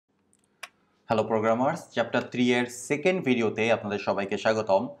Hello programmers, chapter 3 এর second ভিডিওতে আপনাদের সবাইকে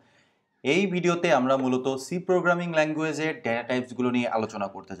স্বাগতম। এই ভিডিওতে আমরা মূলত সি প্রোগ্রামিং ল্যাঙ্গুয়েজের ডেটা টাইপসগুলো নিয়ে আলোচনা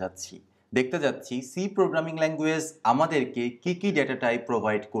করতে যাচ্ছি। দেখতে যাচ্ছি সি প্রোগ্রামিং ল্যাঙ্গুয়েজ আমাদেরকে কি ডেটা টাইপ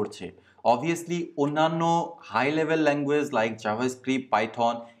প্রোভাইড করছে। অবভিয়াসলি অন্যান্য high level language like JavaScript,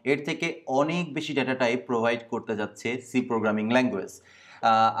 Python এর থেকে অনেক বেশি ডেটা টাইপ প্রোভাইড করতে যাচ্ছে সি প্রোগ্রামিং ল্যাঙ্গুয়েজ।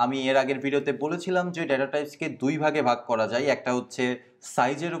 আমি এর আগের ভিডিওতে বলেছিলাম যে ডেটা টাইপসকে দুই ভাগে ভাগ করা যায়, একটা হচ্ছে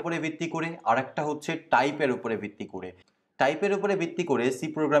সাইজের উপরে ভিত্তি করে আর একটা হচ্ছে টাইপের উপরে ভিত্তি করে। টাইপের উপরে ভিত্তি করে সি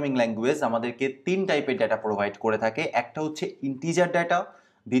প্রোগ্রামিং ল্যাঙ্গুয়েজ আমাদেরকে তিন টাইপের ডেটা প্রোভাইড করে থাকে। একটা হচ্ছে ইন্টিজার ডেটা,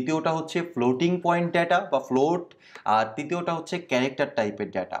 দ্বিতীয়টা হচ্ছে ফ্লোটিং পয়েন্ট ডেটা বা ফ্লোট, আর তৃতীয়টা হচ্ছে ক্যারেক্টার টাইপের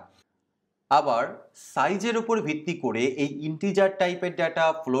ডেটা। আবার সাইজের উপর ভিত্তি করে এই ইন্টিজার টাইপের ডেটা,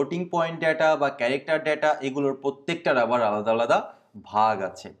 ফ্লোটিং পয়েন্ট ডেটা বা ক্যারেক্টার ডেটা এগুলোর প্রত্যেকটার আবার আলাদা আলাদা ভাগ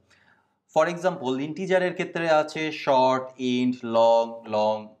আছে। ফর এক্সাম্পল ইন্টিজারের ক্ষেত্রে আছে শর্ট, ইন্ট, লং।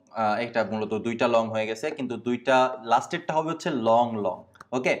 লং এটা মূলত দুইটা লং হয়ে গেছে, কিন্তু দুইটা লাস্টেরটা হবে হচ্ছে লং লং।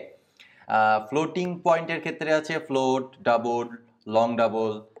 ওকে, ফ্লোটিং পয়েন্টের ক্ষেত্রে আছে ফ্লোট, ডাবল, লং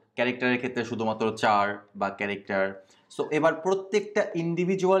ডাবল। ক্যারেক্টারের ক্ষেত্রে শুধুমাত্র চার বা ক্যারেক্টার। সো এবার প্রত্যেকটা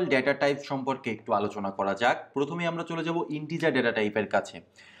ইন্ডিভিজুয়াল ডেটা টাইপ সম্পর্কে একটু আলোচনা করা যাক। প্রথমে আমরা চলে যাব ইন্টিজার ডেটা টাইপের কাছে।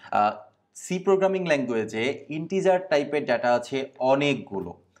 সি প্রোগ্রামিং ল্যাঙ্গুয়েজে ইন্টিজার টাইপের ডেটা আছে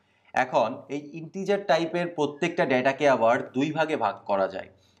অনেকগুলো। এখন এই ইন্টিজার টাইপের প্রত্যেকটা ডেটাকে আবার দুই ভাগে ভাগ করা যায়।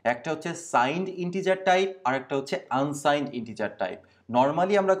 একটা হচ্ছে সাইন্ড ইন্টিজার টাইপ আর একটা হচ্ছে আনসাইন্ড ইন্টিজার টাইপ।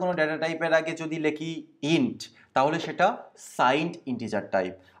 নর্মালি আমরা কোনো ডেটা টাইপের আগে যদি লিখি ইন্ট, তাহলে সেটা সাইন্ড ইন্টিজার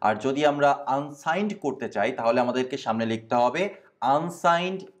টাইপ। আর যদি আমরা আনসাইন্ড করতে চাই তাহলে আমাদেরকে সামনে লিখতে হবে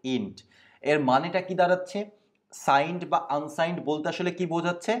আনসাইন্ড ইন্ট। এর মানেটা কি দাঁড়াচ্ছে? সাইন্ড বা আনসাইন্ড বলতে আসলে কি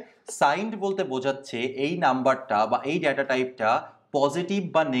বোঝাচ্ছে? সাইন্ড বলতে বোঝাচ্ছে এই নাম্বারটা বা এই ডেটা টাইপটা পজিটিভ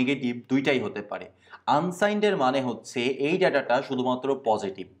বা নেগেটিভ দুইটাই হতে পারে। আনসাইন্ডের মানে হচ্ছে এই ডাটাটা শুধুমাত্র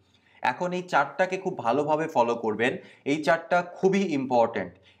পজিটিভ। এখন এই চার্টটাকে খুব ভালোভাবে ফলো করবেন, এই চার্টটা খুবই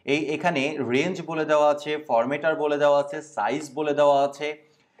ইম্পর্ট্যান্ট। এখানে রেঞ্জ বলে দেওয়া আছে, ফরম্যাটার বলে দেওয়া আছে, সাইজ বলে দেওয়া আছে।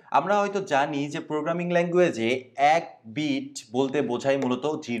 আমরা হয়তো জানি যে প্রোগ্রামিং ল্যাঙ্গুয়েজে এক বিট বলতে বোঝায় মূলত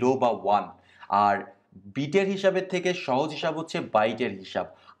 0 বা 1, আর বিটের হিসাবের থেকে সহজ হিসাব হচ্ছে বাইটের হিসাব।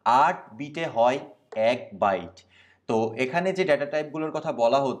 8 বিটে হয় 1 বাইট। তো এখানে যে ডেটা টাইপগুলোর কথা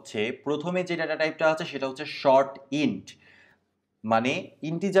বলা হচ্ছে, প্রথমে যে ডেটা টাইপটা আছে সেটা হচ্ছে শর্ট ইন্ট, মানে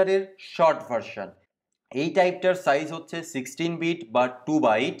ইন্টিজারের শর্ট ভার্সন। এই টাইপটার সাইজ হচ্ছে 16 বিট বা 2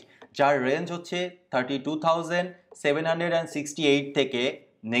 বাইট, যার রেঞ্জ হচ্ছে 32,768 থেকে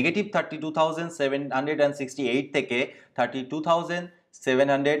 -32,768 থেকে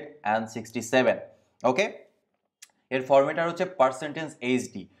 32,767। ওকে, এর ফরম্যাটার হচ্ছে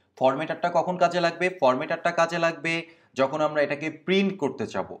 %HD। ফরম্যাটারটা কখন কাজে লাগবে? ফরম্যাটারটা কাজে লাগবে যখন আমরা এটাকে প্রিন্ট করতে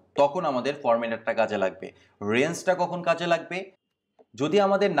যাব, তখন আমাদের ফরম্যাটারটা কাজে লাগবে। রেঞ্জটা কখন কাজে লাগবে? যদি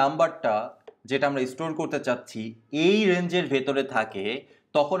আমাদের নাম্বারটা যেটা আমরা স্টোর করতে চাচ্ছি এই রেঞ্জের ভেতরে থাকে,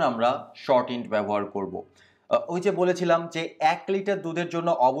 তখন আমরা শর্ট ইন্ট ব্যবহার করব। ওই যে বলেছিলাম যে 1 লিটার দুধের জন্য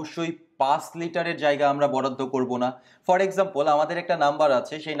অবশ্যই 5 লিটারের জায়গা আমরা বরাদ্দ করব না। ফর এক্সাম্পল আমাদের একটা নাম্বার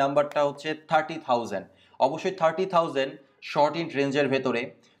আছে, সেই নাম্বারটা হচ্ছে 30,000, অবশ্যই 30,000 শর্ট ইন্ট রেঞ্জের ভেতরে।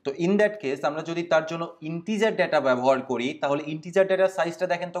 তো ইন দ্যাট কেস আমরা যদি তার জন্য ইন্টিজার ডেটা ব্যবহার করি, তাহলে ইন্টিজার ডেটার সাইজটা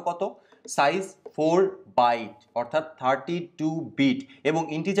দেখেন তো কত? সাইজ 4 বাইট অর্থাৎ 32 বিট, এবং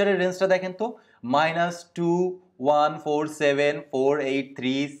ইন্টিজারের রেঞ্জটা দেখেন তো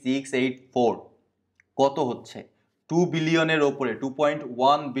 -21474833684। কত হচ্ছে? 2 বিলিয়নের ওপরে,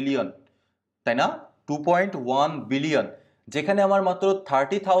 2.1 বিলিয়ন, তাই না? 2.1 বিলিয়ন। যেখানে আমার মাত্র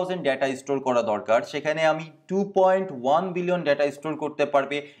 30,000 ডেটা স্টোর করা দরকার, সেখানে আমি 2.1 বিলিয়ন ডেটা স্টোর করতে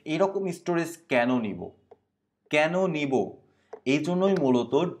পারবে এরকম স্টোরেজ কেন নিব? কেন নিব? এই জন্যই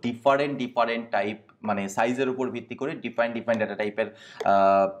মূলত ডিফারেন্ট টাইপ, মানে সাইজের উপর ভিত্তি করে ডিফারেন্ট ডেটা টাইপের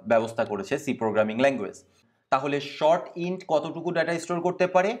ব্যবস্থা করেছে সি প্রোগ্রামিং ল্যাঙ্গুয়েজ। তাহলে শর্ট ইন্ট কতটুকু ডেটা স্টোর করতে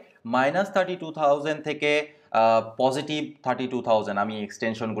পারে? -32,000 থেকে +32,000। আমি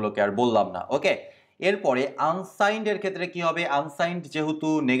এক্সটেনশনগুলোকে আর বললাম না। ওকে, এরপরে আনসাইন্ড এর ক্ষেত্রে কি হবে? আনসাইন্ড যেহেতু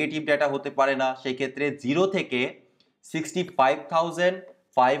নেগেটিভ ডেটা হতে পারে না, সেই ক্ষেত্রে 0 থেকে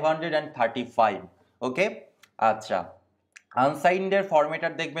 65,535। ওকে, আচ্ছা, আনসাইন্ডের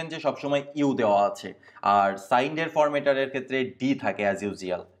ফরম্যাটার দেখবেন যে সবসময় ইউ দেওয়া আছে, আর সাইন্ডের ফরম্যাটারের ক্ষেত্রে ডি থাকে অ্যাজ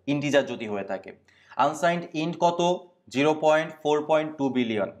ইউজুয়াল, ইন্টিজার যদি হয়ে থাকে। আনসাইন্ড ইন্ট কত? 0.4.2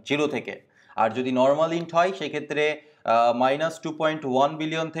 বিলিয়ন 0 থেকে। আর যদি নর্মাল ইন্ট হয় সেক্ষেত্রে -2.1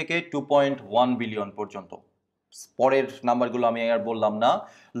 বিলিয়ন থেকে 2.1 বিলিয়ন পর্যন্ত। পরের নাম্বারগুলো আমি আর বললাম না।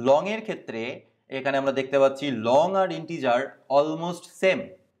 লং এর ক্ষেত্রে এখানে আমরা দেখতে পাচ্ছি লং আর ইন্টিজার অলমোস্ট সেম।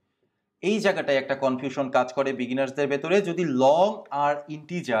 এই জায়গাটায় একটা কনফিউশন কাজ করে বিগিনার্সদের ভেতরে। যদি লং আর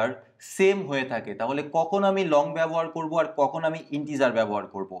ইন্টিজার সেম হয়ে থাকে তাহলে কখন আমি লং ব্যবহার করব আর কখন আমি ইন্টিজার ব্যবহার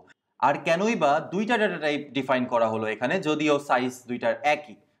করব? আর কেনই বা দুইটা ডেটা টাইপ ডিফাইন করা হলো এখানে, যদিও সাইজ দুইটার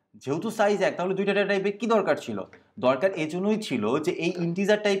একই। যেহেতু সাইজ এক, তাহলে দুইটা ডেটা টাইপে কি দরকার ছিল? দরকার এজন্যই ছিল যে এই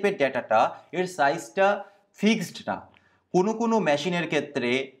ইন্টিজার টাইপের ডেটাটা এর সাইজটা ফিক্সড না। কোনো কোনো মেশিনের ক্ষেত্রে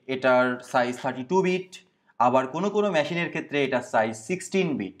এটার সাইজ 32 বিট, আবার কোনো কোনো মেশিনের ক্ষেত্রে এটার সাইজ 16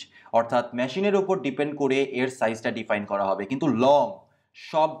 বিট। অর্থাৎ মেশিনের উপর ডিপেন্ড করে এর সাইজটা ডিফাইন করা হবে, কিন্তু লং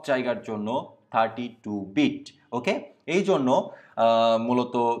সব জায়গার জন্য 32 বিট। ওকে, এই জন্য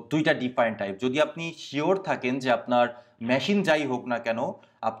মূলত দুইটা ডিফারেন্ট টাইপ। যদি আপনি শিওর থাকেন যে আপনার মেশিন যাই হোক না কেন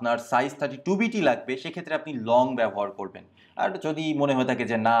আপনার সাইজ 32 বিটই লাগবে, সেক্ষেত্রে আপনি লং ব্যবহার করবেন। আর যদি মনে হয়ে থাকে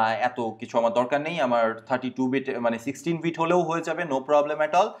যে না, এত কিছু আমার দরকার নেই, আমার 32 বিট মানে 16 বিট হলেও হয়ে যাবে, নো প্রবলেম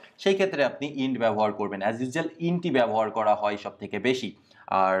অ্যাট অল, সেই ক্ষেত্রে আপনি ইন্ট ব্যবহার করবেন। অ্যাজ ইউজুয়াল ইন্টই ব্যবহার করা হয় সব থেকে বেশি,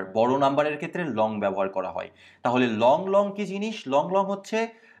 আর বড় নাম্বারের ক্ষেত্রে লং ব্যবহার করা হয়। তাহলে লং লং কি জিনিস? লং লং হচ্ছে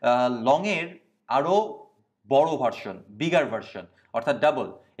লংয়ের আরও বড় ভার্সন, বিগার ভার্সন, অর্থাৎ ডাবল।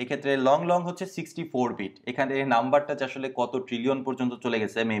 এক্ষেত্রে লং লং হচ্ছে 64 বিট। এখানে নাম্বারটা যে আসলে কত ট্রিলিয়ন পর্যন্ত চলে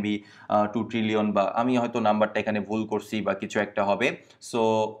গেছে, মেবি 2 ট্রিলিয়ন, বা আমি হয়তো নাম্বারটা এখানে ভুল করছি বা কিছু একটা হবে। সো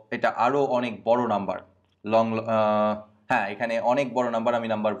এটা আরও অনেক বড় নাম্বার। লং, হ্যাঁ, এখানে অনেক বড় নাম্বার, আমি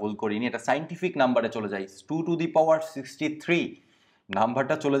নাম্বার ভুল করিনি, এটা সাইন্টিফিক নাম্বারে চলে যায় 2 টু দি পাওয়ার 63।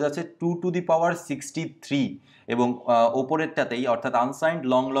 নাম্বারটা চলে যাচ্ছে 2 টু দি পাওয়ার 63, এবং ওপরেরটাতেই অর্থাৎ আনসাইন্ড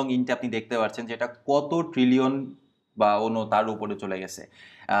লং লং ইন্টে আপনি দেখতে পাচ্ছেন যে এটা কত ট্রিলিয়ন বা অন্য তার উপরে চলে গেছে।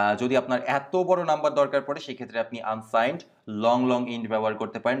 যদি আপনার এত বড় নাম্বার দরকার পড়ে, সেক্ষেত্রে আপনি আনসাইন্ড লং লং ইন্ট ব্যবহার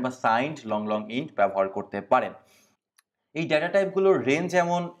করতে পারেন বা সাইন্ড লং লং ইন্ট ব্যবহার করতে পারেন। এই ডেটা টাইপগুলোর রেঞ্জ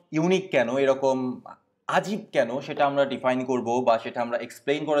এমন ইউনিক কেন, এরকম আজীব কেন, সেটা আমরা ডিফাইন করব বা সেটা আমরা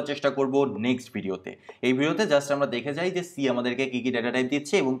এক্সপ্লেইন করার চেষ্টা করব নেক্সট ভিডিওতে। এই ভিডিওতে জাস্ট আমরা দেখে যাই যে সি আমাদেরকে কী কী ডেটা টাইপ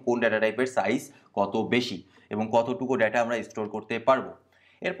দিচ্ছে এবং কোন ডেটা টাইপের সাইজ কত বেশি এবং কতটুকু ডেটা আমরা স্টোর করতে পারবো।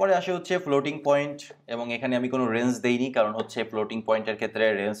 এরপরে আসে হচ্ছে ফ্লোটিং পয়েন্ট, এবং এখানে আমি কোনো রেঞ্জ দেইনি, কারণ হচ্ছে ফ্লোটিং পয়েন্টের ক্ষেত্রে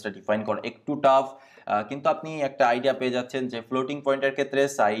রেঞ্জটা ডিফাইন করা একটু টাফ। কিন্তু আপনি একটা আইডিয়া পেয়ে যাচ্ছেন যে ফ্লোটিং পয়েন্টের ক্ষেত্রে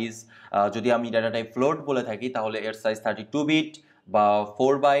সাইজ, যদি আমি ডাটা টাইপ ফ্লোট বলে থাকি, তাহলে এর সাইজ 32 বিট বা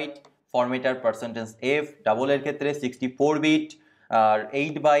 4 বাইট। ফরম্যাটার পার্সেন্টেজ এফ, ডাবলের ক্ষেত্রে 64 বিট আর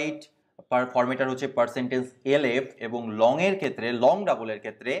 8 বাইট। ফরম্যাটার হচ্ছে পার্সেন্টেজ এল এফ, এবং লংয়ের ক্ষেত্রে, লং ডাবলের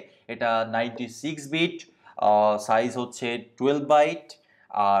ক্ষেত্রে এটা 96 বিট, সাইজ হচ্ছে 12 বাইট,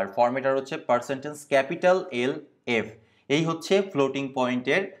 আর ফরম্যাটার হচ্ছে পার্সেন্টেজ ক্যাপিটাল এল এফ। এই হচ্ছে ফ্লোটিং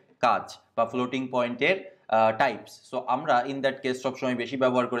পয়েন্টের কাজ বা ফ্লোটিং পয়েন্টের টাইপস। সো আমরা ইন দ্যাট কেস সবসময় বেশি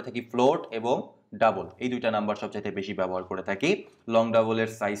ব্যবহার করে থাকি ফ্লোট এবং ডাবল, এই দুইটা নাম্বার সবচেয়ে বেশি ব্যবহার করে থাকি। Long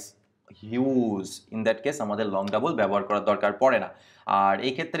ডাবলের size huge, in that case আমাদের লং ডাবল ব্যবহার করার দরকার পড়ে না। আর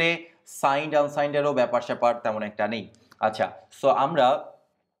এই ক্ষেত্রে সাইন্ড আনসাইন্ডেরও ব্যাপার স্যাপার তেমন একটা নেই। আচ্ছা, সো আমরা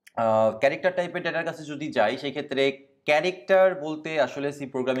ক্যারেক্টার টাইপের ডেটার কাছে যদি যাই, সেক্ষেত্রে ক্যারেক্টার বলতে আসলে সি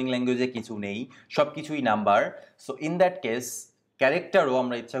প্রোগ্রামিং ল্যাঙ্গুয়েজে কিছু নেই, সব কিছুই number. So in that case ক্যারেক্টারও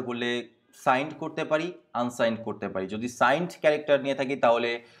আমরা ইচ্ছা করলে সাইন্ড করতে পারি, আনসাইন্ড করতে পারি। যদি সাইন্ড ক্যারেক্টার নিয়ে থাকি,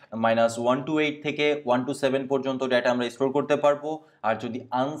 তাহলে -1 to 8 থেকে 1 to 7 পর্যন্ত ডেটা আমরা স্টোর করতে পারবো। আর যদি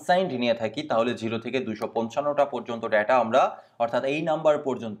আনসাইন্ড নিয়ে থাকি, তাহলে 0 থেকে 255টা পর্যন্ত ডেটা আমরা, অর্থাৎ এই নাম্বার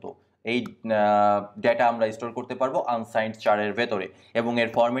পর্যন্ত এই ডেটা আমরা স্টোর করতে পারবো আনসাইন্ড চারের ভেতরে, এবং এর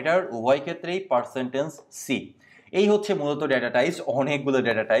ফরম্যাটার উভয় ক্ষেত্রেই পার্সেন্টেজ সি। এই হচ্ছে মূলত ডেটা টাইপস, অনেকগুলো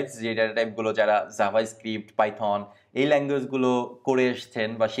ডেটা টাইপস, যে ডেটা টাইপগুলো যারা জাভাস্ক্রিপ্ট, পাইথন এই ল্যাঙ্গুয়েজগুলো করে এসছেন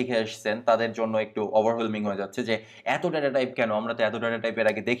বা শিখে এসছেন, তাদের জন্য একটু ওভারওয়েলমিং হয়ে যাচ্ছে যে এত ডেটা টাইপ কেন, আমরা তো এত ডেটা টাইপের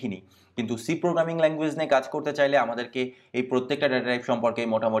আগে দেখিনি। কিন্তু সি প্রোগ্রামিং ল্যাঙ্গুয়েজ নিয়ে কাজ করতে চাইলে আমাদেরকে এই প্রত্যেকটা ডেটা টাইপ সম্পর্কে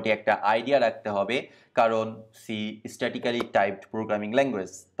মোটামুটি একটা আইডিয়া রাখতে হবে, কারণ C statically typed programming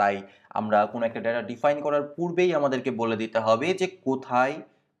language. তাই আমরা কোনো একটা ডেটা ডিফাইন করার পূর্বেই আমাদেরকে বলে দিতে হবে যে কোথায়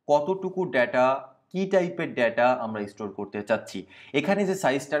কতটুকু ডেটা, কি টাইপের ডেটা আমরা স্টোর করতে চাচ্ছি। এখানে যে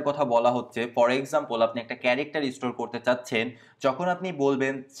সাইজটার কথা বলা হচ্ছে, ফর এক্সাম্পল আপনি একটা ক্যারেক্টার স্টোর করতে চাচ্ছেন, যখন আপনি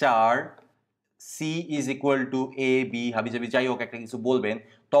বলবেন 4 C is equal to A B হাবিজাবি যাই হোক একটা কিছু বলবেন,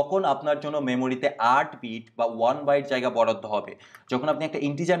 তখন আপনার জন্য মেমোরিতে 8 বিট বা 1 বাইট জায়গা বরাদ্দ হবে। যখন আপনি একটা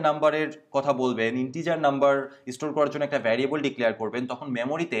ইন্টিজার নাম্বারের কথা বলবেন, ইন্টিজার নাম্বার স্টোর করার জন্য একটা ভ্যারিয়েবল ডিক্লেয়ার করবেন, তখন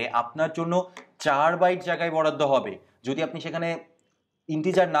মেমোরিতে আপনার জন্য 4 বাইট জায়গায় বরাদ্দ হবে। যদি আপনি সেখানে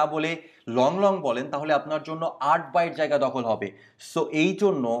ইন্টিজার না বলে লং লং বলেন, তাহলে আপনার জন্য 8 বাইট জায়গা দখল হবে। সো এই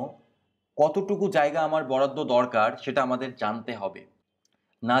জন্য কতটুকু জায়গা আমার বরাদ্দ দরকার সেটা আমাদের জানতে হবে,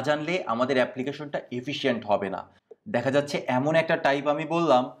 না জানলে আমাদের অ্যাপ্লিকেশনটা এফিশিয়েন্ট হবে না। দেখা যাচ্ছে এমন একটা টাইপ আমি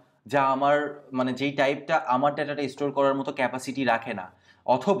বললাম যা আমার, মানে যেই টাইপটা আমার ডেটাটা স্টোর করার মতো ক্যাপাসিটি রাখে না,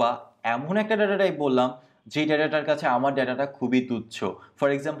 অথবা এমন একটা ডেটা টাইপ বললাম যেই ডেটাটার কাছে আমার ডেটাটা খুবই তুচ্ছ। ফর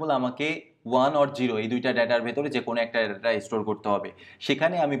এক্সাম্পল আমাকে 1 or 0 এই দুইটা ডেটার ভেতরে যে কোনো একটা ডেটা স্টোর করতে হবে,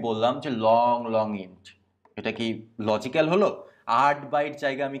 সেখানে আমি বললাম যে লং লং ইন্ট। এটা কি লজিক্যাল হলো? 8 বাইট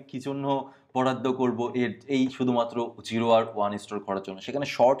জায়গা আমি কি জন্য বরাদ্দ করব এর এই শুধুমাত্র 0 আর 1 স্টোর করার জন্য, সেখানে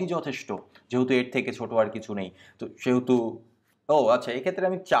শর্টই যথেষ্ট, যেহেতু এর থেকে ছোট আর কিছু নেই। তো সেহেতু আচ্ছা, এক্ষেত্রে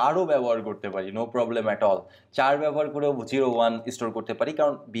আমি 4ও ব্যবহার করতে পারি, নো প্রবলেম অ্যাট অল। 4 ব্যবহার করেও 0 1 স্টোর করতে পারি,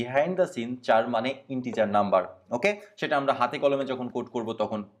 কারণ বিহাইন্ড দ্য সিন 4 মানে ইন্টিজার নাম্বার। ওকে, সেটা আমরা হাতে কলমে যখন কোড করব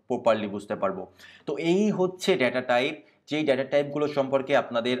তখন প্রপারলি বুঝতে পারবো। তো এই হচ্ছে ডেটা টাইপ। যেই ডেটা টাইপগুলো সম্পর্কে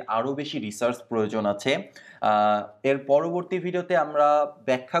আপনাদের আরও বেশি রিসার্চ প্রয়োজন আছে। এর পরবর্তী ভিডিওতে আমরা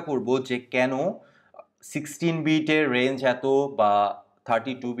ব্যাখ্যা করব যে কেন 16 বিটের রেঞ্জ এত, বা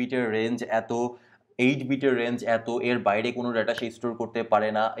 32 বিটের রেঞ্জ এত, 8 বিটের রেঞ্জ এত, এর বাইরে কোনো ডেটা সে স্টোর করতে পারে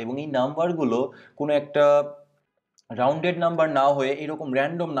না, এবং এই নাম্বারগুলো কোনো একটা রাউন্ডেড নাম্বার না হয়ে এরকম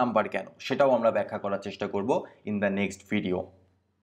র্যান্ডম নাম্বার কেন, সেটাও আমরা ব্যাখ্যা করার চেষ্টা করব ইন দ্য নেক্সট ভিডিও।